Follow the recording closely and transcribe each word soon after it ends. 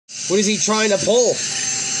What is he trying to pull?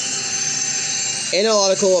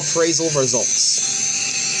 Analytical appraisal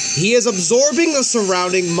results. He is absorbing the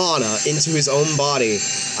surrounding mana into his own body.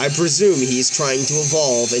 I presume he's trying to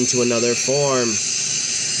evolve into another form.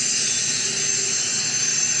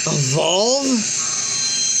 Evolve?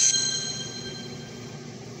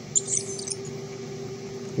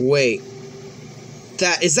 Wait.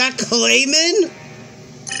 Is that Clayman?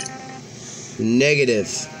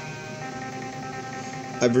 Negative.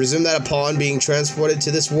 I presume that upon being transported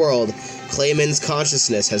to this world, Clayman's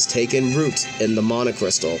consciousness has taken root in the mana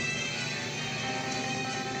crystal.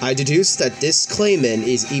 I deduce that this Clayman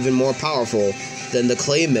is even more powerful than the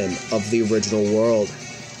Clayman of the original world.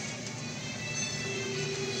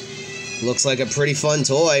 Looks like a pretty fun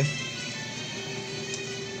toy.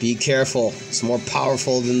 Be careful. It's more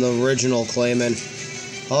powerful than the original Clayman.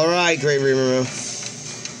 Alright, Great Rimuru.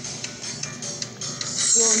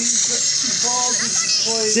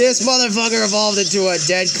 This motherfucker evolved into a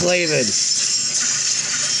dead Clayman.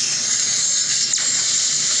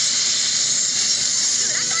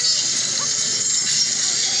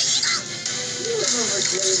 You remember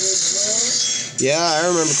Clayman, bro? Yeah, I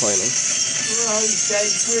remember Clayman. How he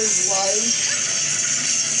begged for his life?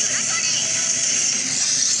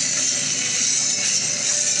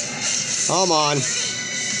 Come on.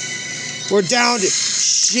 We're down to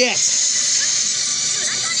shit.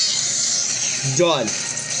 Done.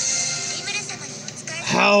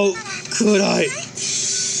 How could I?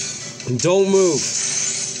 Don't move.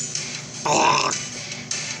 Ah.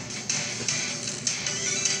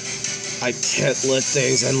 I can't let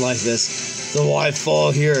things end like this. Though I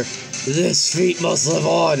fall here, this feat must live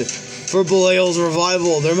on. For Belial's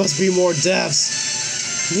revival, there must be more deaths.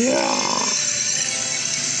 Yeah.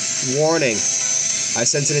 Warning. I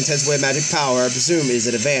sense an intense wave of magic power. I presume it is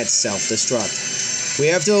an advanced self-destruct. We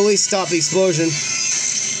have to at least stop the explosion.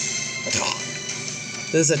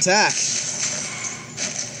 This attack.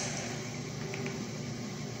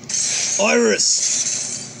 Iris!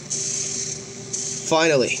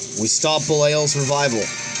 Finally, we stop Belial's revival.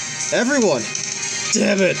 Everyone!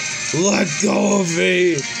 Damn it! Let go of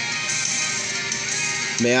me!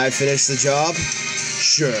 May I finish the job?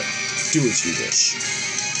 Sure. Do as you wish.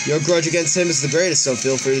 Your grudge against him is the greatest, so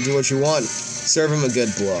feel free to do what you want. Serve him a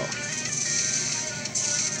good blow.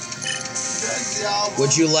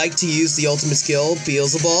 Would you like to use the ultimate skill,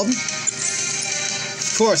 Beelzebub?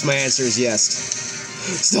 Of course, my answer is yes.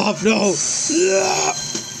 Stop, no!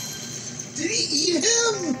 Did he eat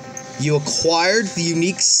him? You acquired the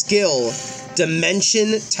unique skill,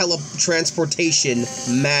 Dimension Teletransportation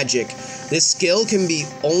Magic. This skill can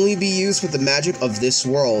only be used with the magic of this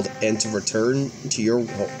world, and to return to your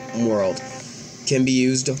world can be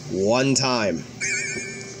used one time.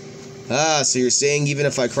 Ah, so you're saying even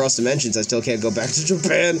if I cross dimensions, I still can't go back to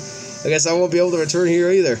Japan? I guess I won't be able to return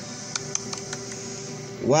here either.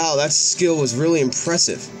 Wow, that skill was really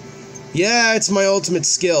impressive. Yeah, it's my ultimate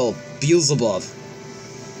skill, Beelzebub.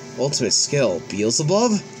 Ultimate skill,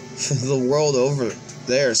 Beelzebub? The world over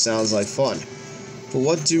there sounds like fun. But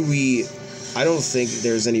what do we... I don't think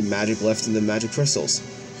there's any magic left in the magic crystals.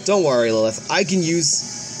 Don't worry, Lilith. I can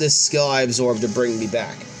use this skill I absorbed to bring me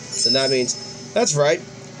back. Then that means... That's right.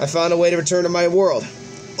 I found a way to return to my world.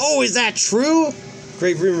 Oh, is that true?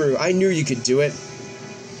 Great Rimuru, I knew you could do it.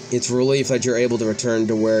 It's a relief that you're able to return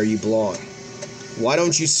to where you belong. Why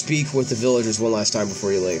don't you speak with the villagers one last time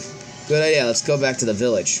before you leave? Good idea. Let's go back to the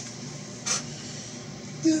village.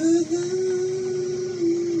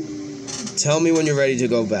 Tell me when you're ready to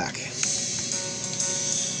go back.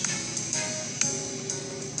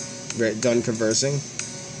 Done conversing?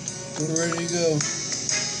 We're ready to go.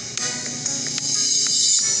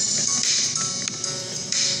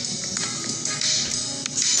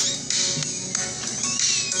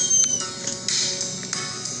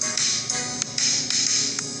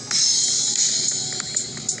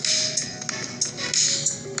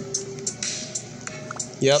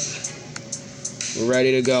 Yep. We're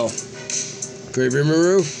ready to go. Great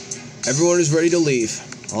Rimuru, everyone is ready to leave.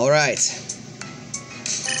 Alright.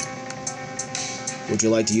 Would you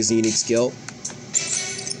like to use the unique skill?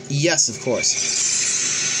 Yes, of course.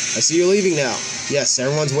 I see you're leaving now. Yes,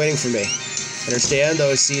 everyone's waiting for me. Understand,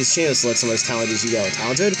 though, see it's shameless to let someone as talented as you go.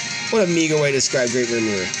 Talented? What a meager way to describe Great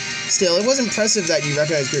Rimuru. Still, it was impressive that you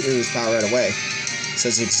recognized Great Rimuru's power right away.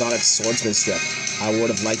 Such exotic swordsmanship. I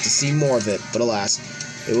would have liked to see more of it, but alas,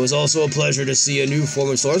 it was also a pleasure to see a new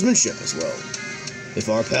form of swordsmanship as well. If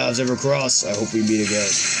our paths ever cross, I hope we meet again.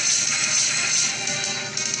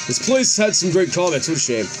 This place had some great comics, what a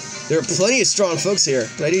shame. There are plenty of strong folks here,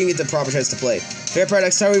 but I didn't get the proper chance to play. Fair part,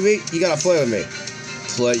 next time we meet, you gotta play with me.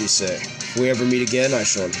 Play, you say. If we ever meet again, I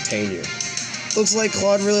shall entertain you. Looks like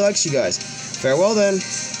Claude really likes you guys. Farewell then.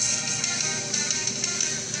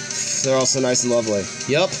 They're all so nice and lovely.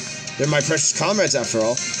 Yup, they're my precious comrades after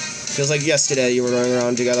all. Feels like yesterday you were running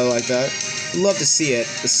around together like that. I'd love to see it.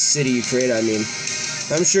 The city you created, I mean.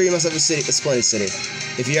 I'm sure you must have a splendid city.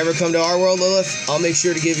 If you ever come to our world, Lilith, I'll make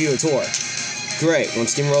sure to give you a tour. Great, when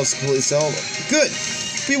SteamWorld's completely sold. Good!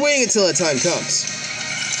 Be waiting until that time comes.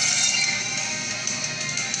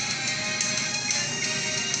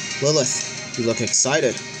 Lilith, you look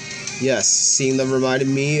excited. Yes, seeing them reminded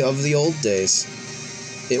me of the old days.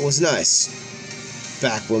 It was nice.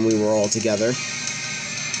 Back when we were all together.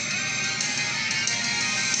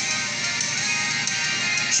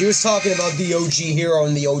 She was talking about the OG hero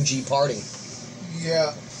and the OG party.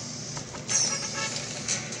 Yeah.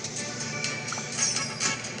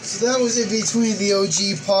 So that was in between the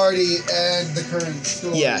OG party and the current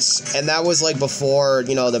story. Yes, and that was like before,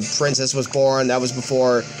 you know, the princess was born. That was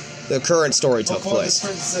before the current story took place.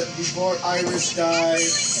 Before Iris died.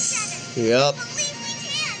 Yep.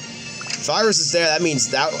 If Iris is there, that means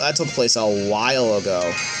that took place a while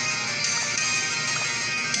ago.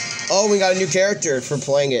 Oh, we got a new character for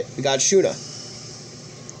playing it. We got Shuna.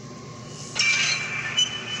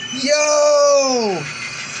 Yo!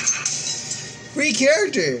 Free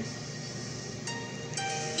character.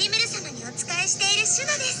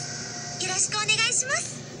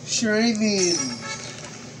 Shining.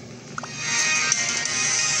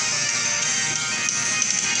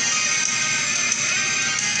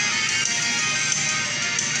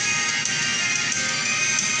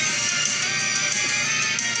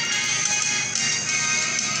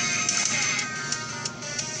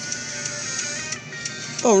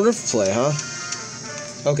 Oh, Rift play, huh?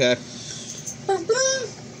 Okay. I'm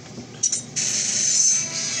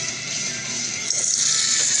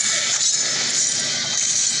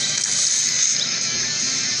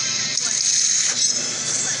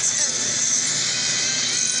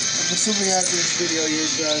assuming after this video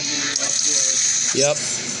you're done and you upload. Yep.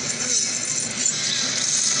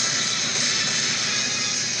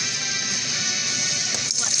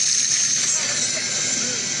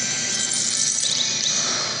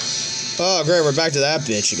 Oh, great, we're back to that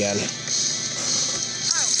bitch again.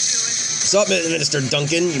 What's up, Minister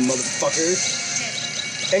Duncan, you motherfucker?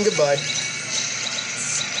 And goodbye.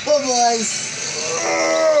 Bye-bye.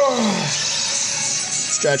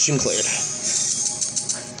 Stretched and cleared.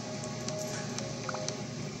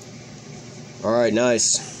 Alright,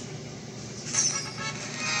 nice.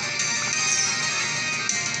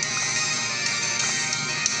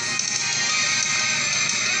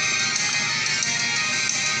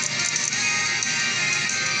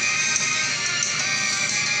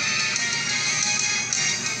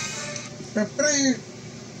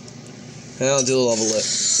 And I'll do a level at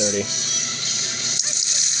 30.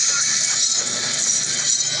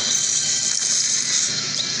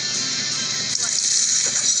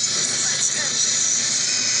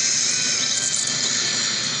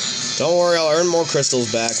 Don't worry, I'll earn more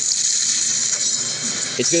crystals back.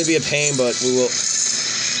 It's gonna be a pain, but we will.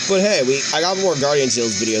 But hey, I got more Guardian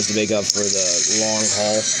Shields videos to make up for the long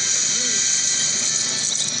haul.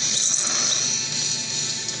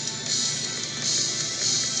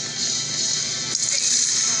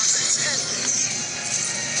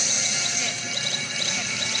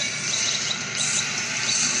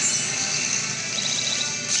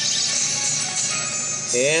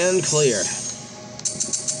 And cleared.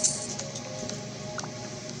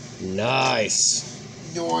 Nice.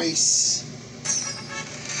 Nice.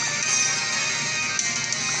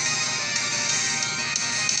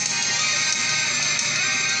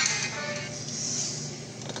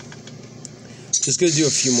 Just gonna do a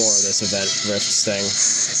few more of this event rifts thing.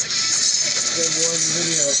 Then one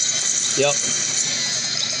video. Yep.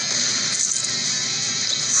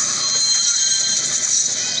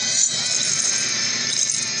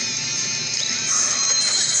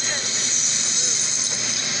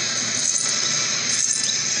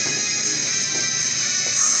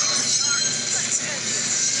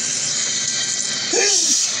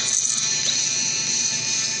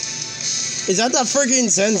 Is that the freaking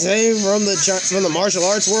sensei from the martial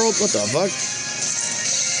arts world? What the fuck?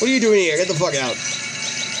 What are you doing here? Get the fuck out.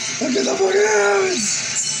 Get the fuck out!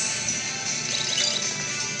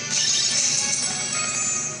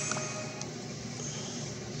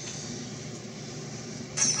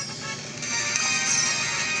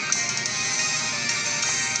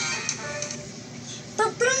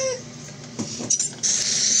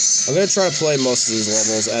 I'm gonna try to play most of these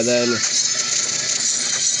levels and then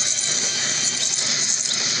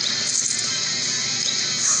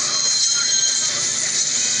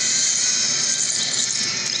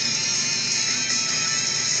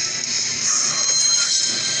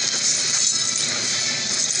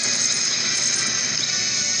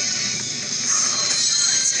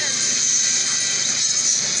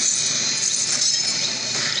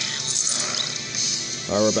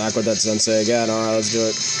Alright, we're back with that sensei again. Alright, let's do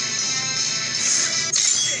it.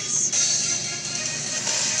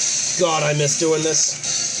 God, I miss doing this.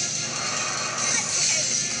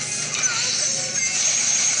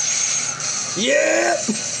 Yeah!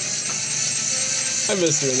 I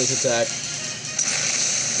miss doing this attack.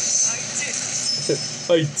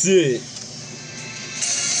 I did.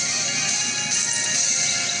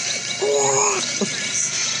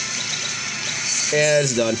 Yeah,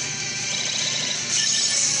 it's done.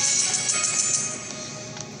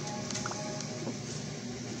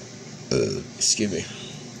 Excuse me.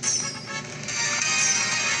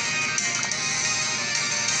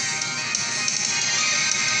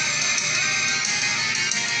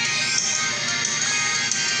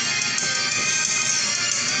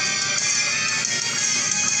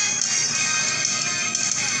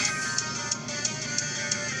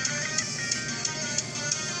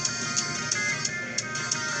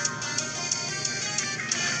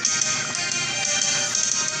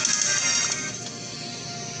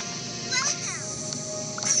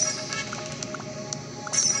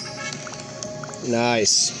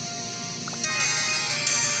 Nice.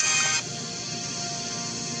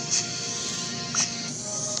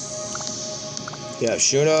 Yeah,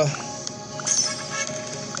 Shuna.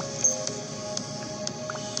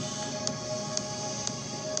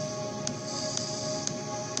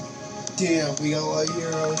 Damn, we got a lot of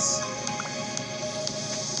heroes.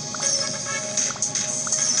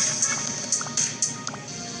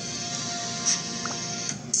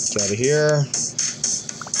 Get out of here.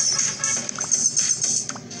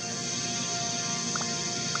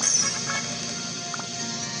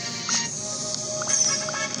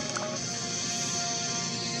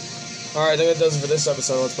 Alright, I think that does it for this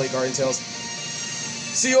episode. Let's play Guardian Tales.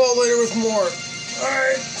 See you all later with more.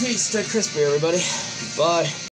 Alright, peace. Stay crispy, everybody. Bye.